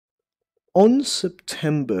On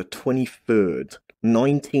September 23rd,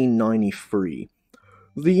 1993,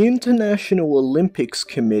 the International Olympics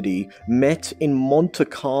Committee met in Monte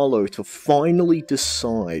Carlo to finally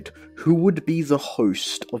decide who would be the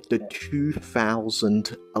host of the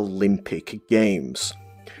 2000 Olympic Games.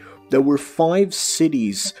 There were 5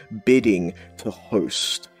 cities bidding to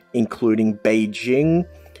host, including Beijing,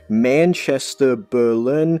 Manchester,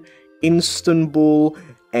 Berlin, Istanbul,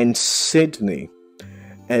 and Sydney.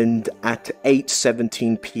 And at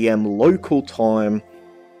 8:17 p.m. local time,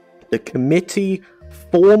 the committee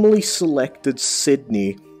formally selected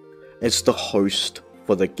Sydney as the host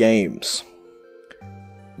for the Games.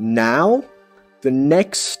 Now, the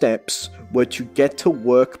next steps were to get to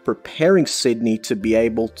work preparing Sydney to be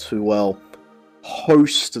able to,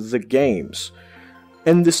 host the Games.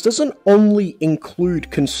 And this doesn't only include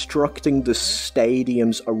constructing the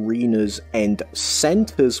stadiums, arenas, and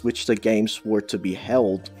centres which the Games were to be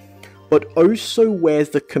held, but also where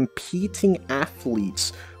the competing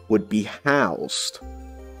athletes would be housed.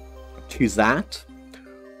 To that,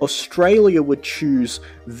 Australia would choose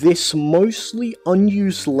this mostly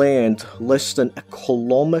unused land less than a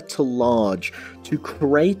kilometre large to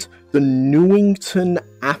create the Newington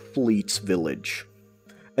Athletes Village.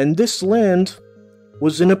 And this land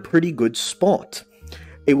was in a pretty good spot.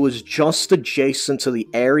 It was just adjacent to the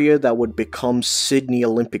area that would become Sydney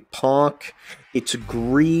Olympic Park. It's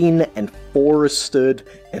green and forested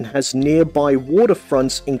and has nearby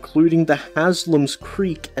waterfronts including the Haslam's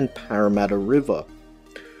Creek and Parramatta River.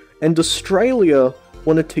 And Australia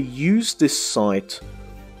wanted to use this site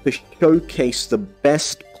to showcase the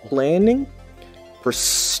best planning,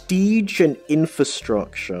 prestige and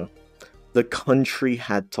infrastructure the country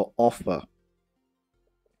had to offer.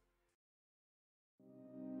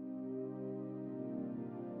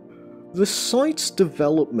 The site's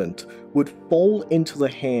development would fall into the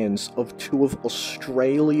hands of 2 of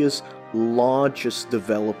Australia's largest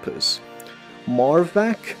developers,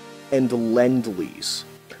 Mirvac and Lend Lease,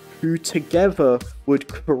 who together would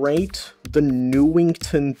create the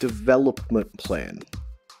Newington Development Plan.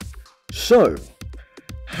 So,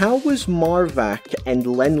 how was Mirvac and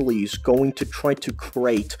Lend Lease going to try to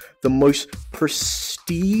create the most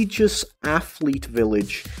prestigious athlete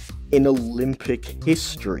village in Olympic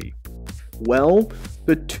history? Well,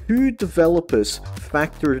 the 2 developers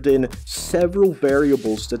factored in several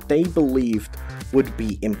variables that they believed would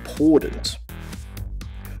be important.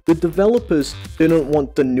 The developers didn't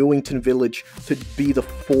want the Newington Village to be the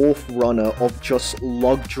forerunner of just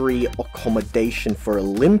luxury accommodation for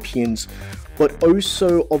Olympians, but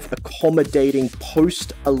also of accommodating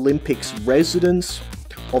post-Olympics residents,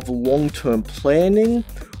 of long-term planning,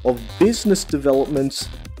 of business developments,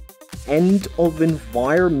 and of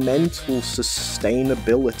environmental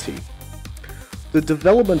sustainability. The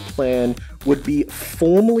development plan would be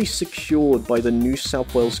formally secured by the New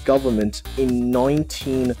South Wales government in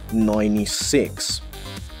 1996.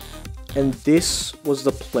 And this was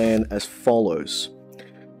the plan as follows.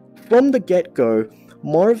 From the get-go,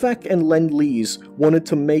 Mirvac and Lend Lease wanted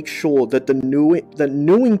to make sure that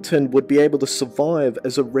Newington would be able to survive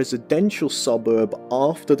as a residential suburb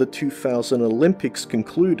after the 2000 Olympics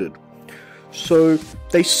concluded. So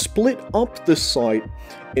they split up the site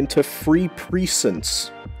into 3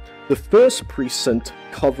 precincts. The first precinct,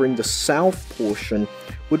 covering the south portion,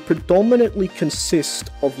 would predominantly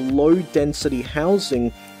consist of low-density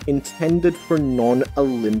housing intended for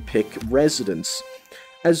non-Olympic residents,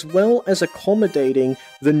 as well as accommodating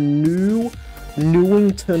the new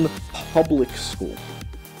Newington Public School.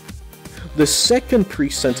 The second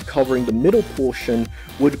precinct, covering the middle portion,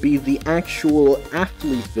 would be the actual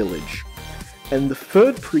athlete village. And the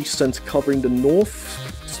third precinct, covering the north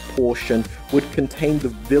portion, would contain the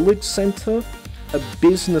village centre, a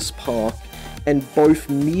business park, and both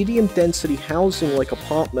medium-density housing like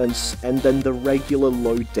apartments and then the regular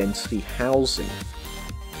low-density housing.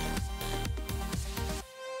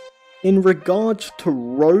 In regards to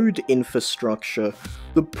road infrastructure,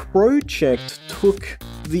 the project took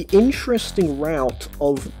the interesting route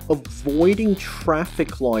of avoiding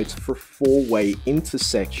traffic lights for 4-way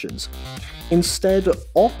intersections, instead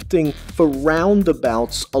opting for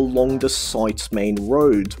roundabouts along the site's main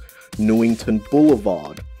road, Newington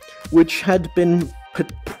Boulevard, which had been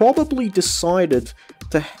probably decided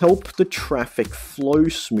to help the traffic flow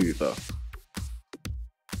smoother.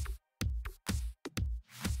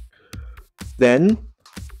 Then,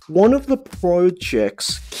 one of the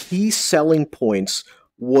project's key selling points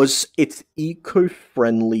was its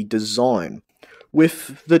eco-friendly design,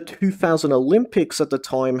 with the 2000 Olympics at the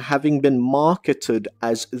time having been marketed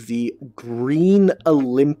as the Green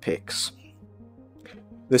Olympics.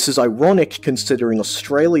 This is ironic considering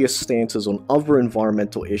Australia's stances on other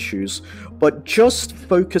environmental issues, but just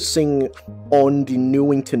focusing on the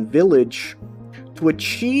Newington village, to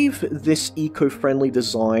achieve this eco-friendly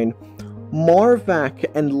design, Mirvac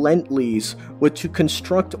and Lend Lease were to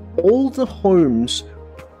construct all the homes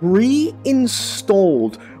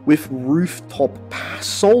pre-installed with rooftop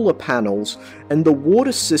solar panels and the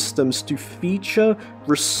water systems to feature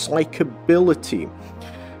recyclability,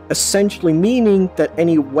 essentially meaning that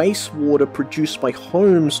any wastewater produced by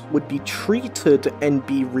homes would be treated and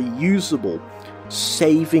be reusable,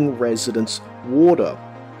 saving residents water.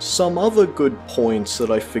 Some other good points that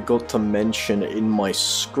I forgot to mention in my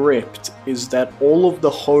script is that all of the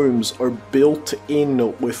homes are built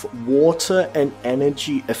in with water and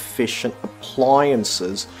energy efficient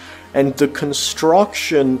appliances, and the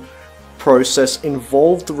construction process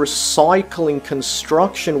involved recycling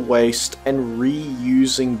construction waste and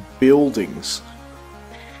reusing buildings.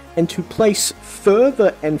 And to place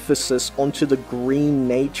further emphasis onto the green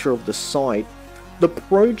nature of the site, the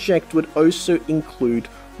project would also include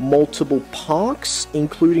multiple parks,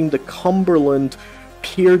 including the Cumberland,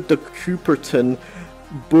 Pier de Cooperton,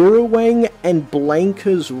 Burrowang and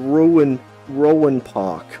Blankers Rowan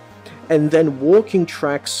Park, and then walking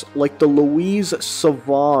tracks like the Louise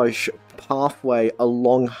Sauvage pathway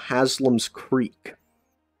along Haslam's Creek.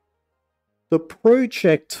 The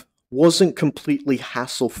project wasn't completely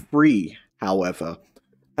hassle-free, however,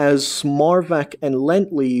 as Mirvac and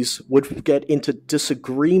Lend Lease would get into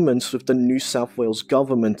disagreements with the New South Wales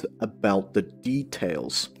government about the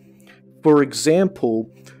details. For example,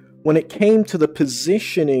 when it came to the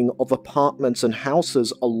positioning of apartments and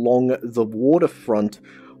houses along the waterfront,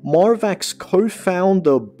 Mirvac's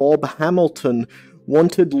co-founder Bob Hamilton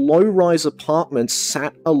wanted low-rise apartments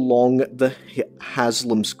sat along the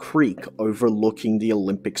Haslam's Creek overlooking the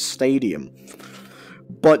Olympic Stadium.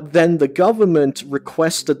 But then the government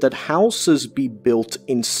requested that houses be built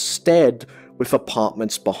instead with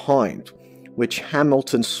apartments behind, which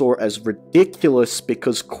Hamilton saw as ridiculous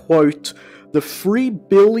because, quote, the 3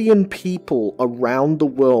 billion people around the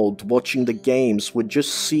world watching the games would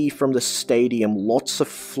just see from the stadium lots of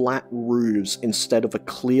flat roofs instead of a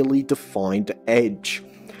clearly defined edge.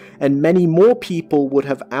 And many more people would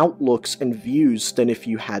have outlooks and views than if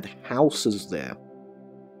you had houses there.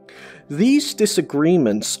 These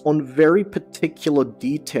disagreements on very particular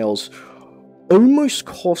details almost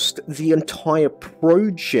cost the entire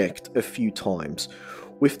project a few times,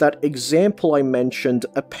 with that example I mentioned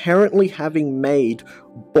apparently having made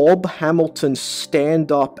Bob Hamilton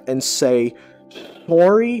stand up and say,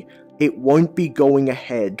 "Sorry, it won't be going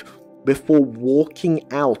ahead," before walking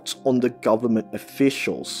out on the government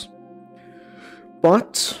officials.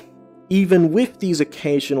 But even with these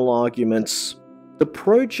occasional arguments, the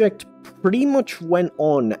project pretty much went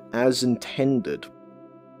on as intended.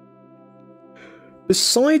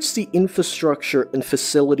 Besides the infrastructure and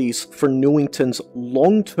facilities for Newington's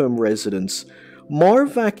long-term residents,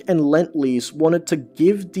 Mirvac and Lend Lease wanted to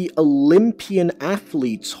give the Olympian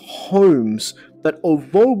athletes homes that,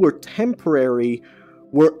 although were temporary,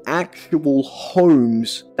 were actual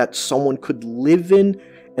homes that someone could live in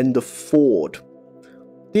and afford.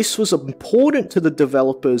 This was important to the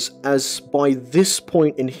developers as by this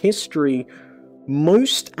point in history,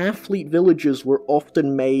 most athlete villages were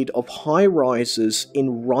often made of high-rises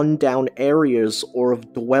in rundown areas or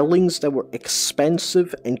of dwellings that were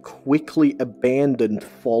expensive and quickly abandoned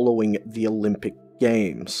following the Olympic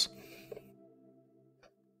Games.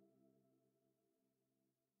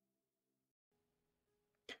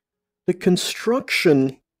 The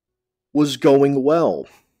construction was going well,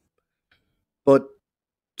 but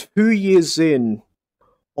 2 years in,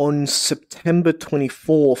 on September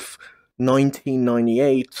 24th,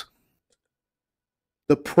 1998,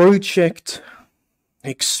 the project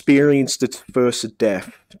experienced its first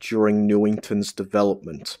death during Newington's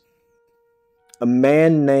development. A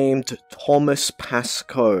man named Thomas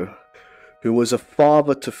Pascoe, who was a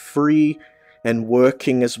father to 3 and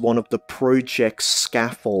working as one of the project's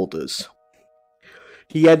scaffolders.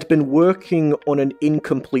 He had been working on an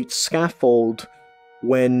incomplete scaffold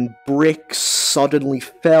when bricks suddenly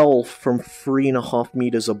fell from 3.5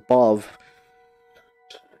 meters above,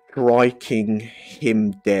 striking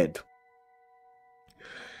him dead.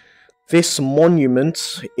 This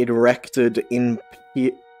monument, erected in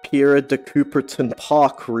Pier de Cooperton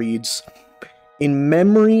Park, reads, "In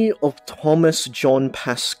memory of Thomas John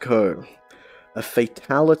Pascoe, a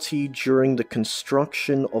fatality during the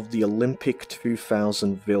construction of the Olympic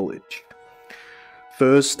 2000 village.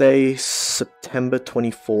 Thursday, September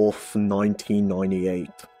 24th, 1998.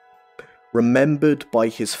 Remembered by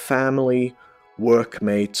his family,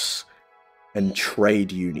 workmates, and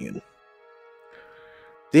trade union.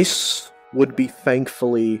 This would be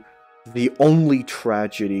thankfully the only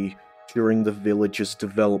tragedy during the village's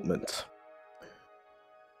development,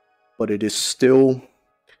 but it is still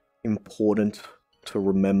important to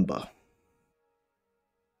remember.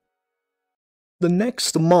 The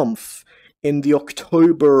next month, in the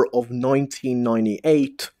October of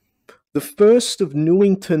 1998, the first of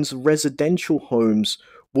Newington's residential homes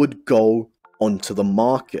would go onto the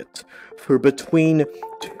market for between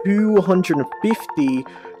 $250,000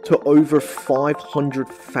 to over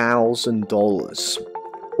 $500,000,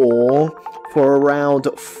 or for around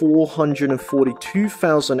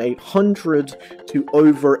 $442,800 to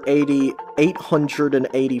over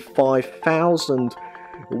 $885,000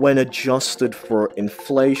 when adjusted for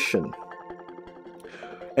inflation.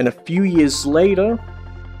 And a few years later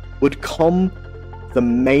would come the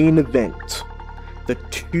main event, the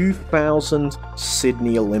 2000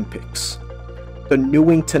 Sydney Olympics. The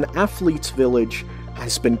Newington Athletes Village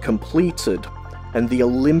has been completed, and the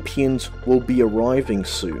Olympians will be arriving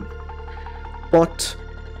soon. But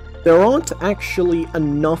there aren't actually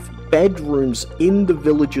enough bedrooms in the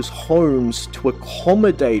village's homes to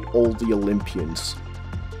accommodate all the Olympians.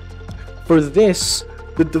 For this,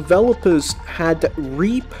 the developers had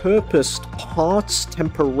repurposed parts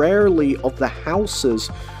temporarily of the houses,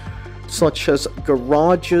 such as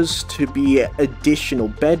garages to be additional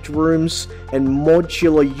bedrooms, and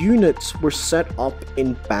modular units were set up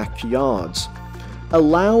in backyards,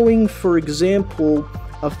 allowing, for example,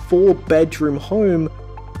 a 4-bedroom home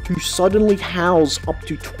to suddenly house up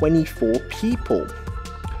to 24 people.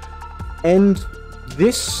 And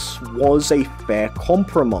this was a fair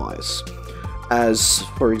compromise, as,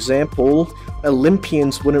 for example,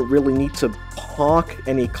 Olympians wouldn't really need to park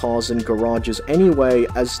any cars in garages anyway,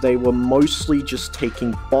 as they were mostly just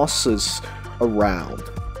taking buses around.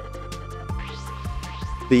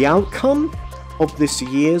 The outcome of this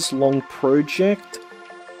years-long project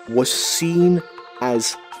was seen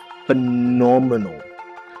as phenomenal,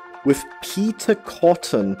 with Peter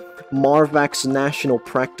Cotton, Mirvac's national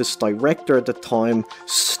practice director at the time,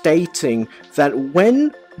 stating that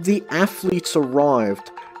when the athletes arrived,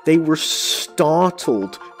 they were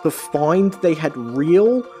startled to find they had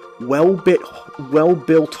real,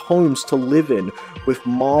 well-built homes to live in, with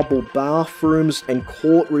marble bathrooms and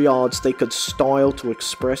courtyards they could style to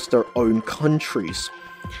express their own countries.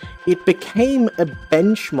 It became a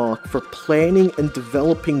benchmark for planning and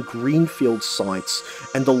developing greenfield sites,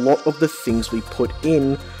 and a lot of the things we put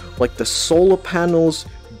in, like the solar panels,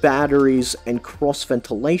 batteries, and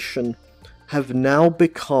cross-ventilation, have now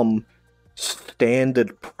become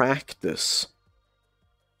standard practice.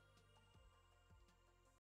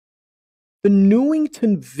 The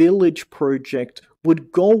Newington Village project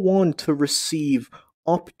would go on to receive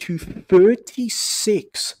up to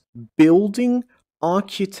 36 building,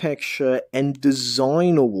 architecture, and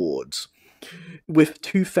design awards, with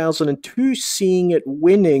 2002 seeing it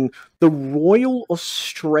winning the Royal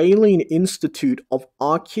Australian Institute of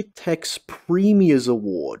Architects Premiers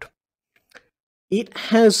Award. It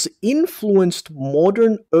has influenced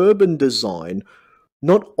modern urban design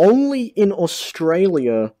not only in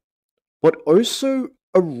Australia, but also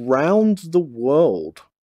around the world.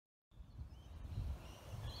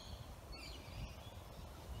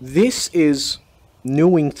 This is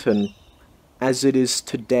Newington as it is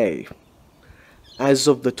today. As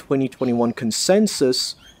of the 2021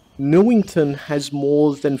 consensus, Newington has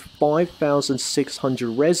more than 5,600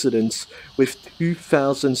 residents with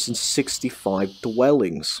 2,065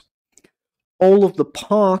 dwellings. All of the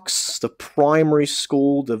parks, the primary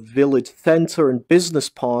school, the village centre and business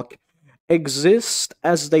park, exist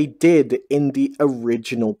as they did in the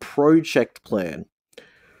original project plan.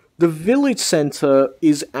 The village centre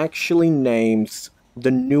is actually named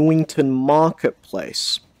the Newington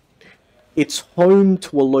Marketplace. It's home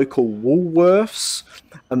to a local Woolworths,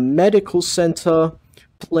 a medical centre,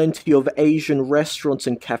 plenty of Asian restaurants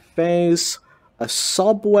and cafes, a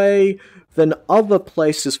Subway, then other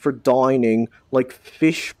places for dining like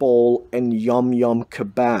Fishbowl and Yum Yum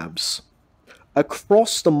Kebabs.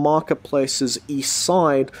 Across the marketplace's east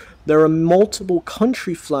side, there are multiple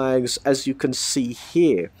country flags, as you can see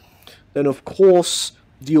here. Then, of course,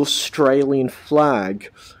 the Australian flag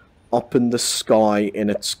up in the sky in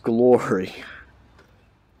its glory.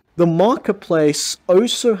 The marketplace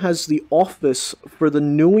also has the office for the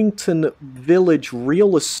Newington Village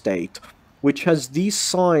Real Estate, which has these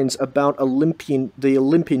signs about the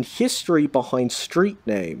Olympian history behind street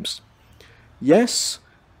names. Yes,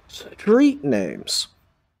 street names.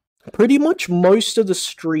 Pretty much most of the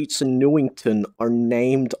streets in Newington are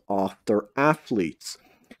named after athletes,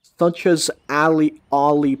 such as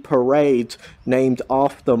Ali Parade, named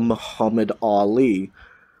after Muhammad Ali.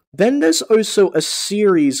 Then there's also a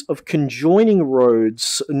series of conjoining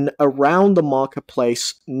roads around the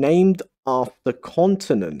marketplace named after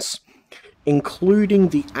continents, including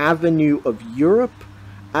the Avenue of Europe,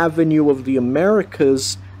 Avenue of the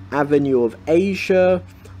Americas, Avenue of Asia,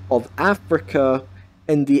 of Africa,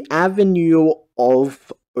 and the Avenue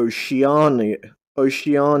of Oceania.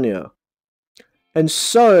 And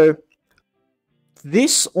so,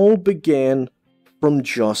 this all began from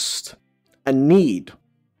just a need.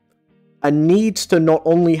 A need to not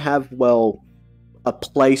only have, well, a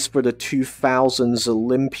place for the 2000s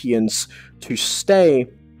Olympians to stay,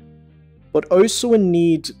 but also a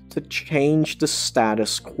need to change the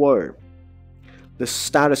status quo. The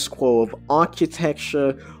status quo of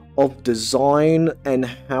architecture, of design, and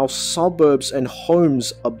how suburbs and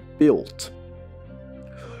homes are built.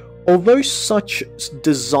 Although such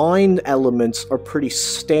design elements are pretty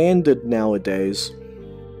standard nowadays,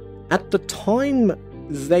 at the time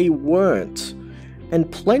they weren't,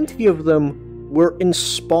 and plenty of them were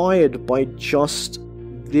inspired by just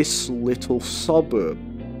this little suburb.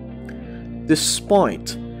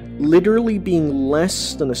 Despite literally being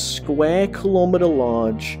less than a square kilometer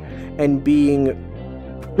large and being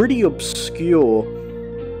pretty obscure,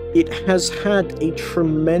 it has had a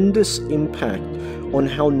tremendous impact on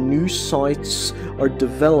how new sites are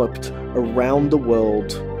developed around the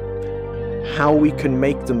world, how we can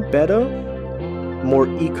make them better, more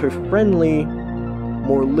eco-friendly,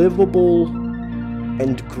 more livable,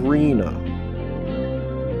 and greener.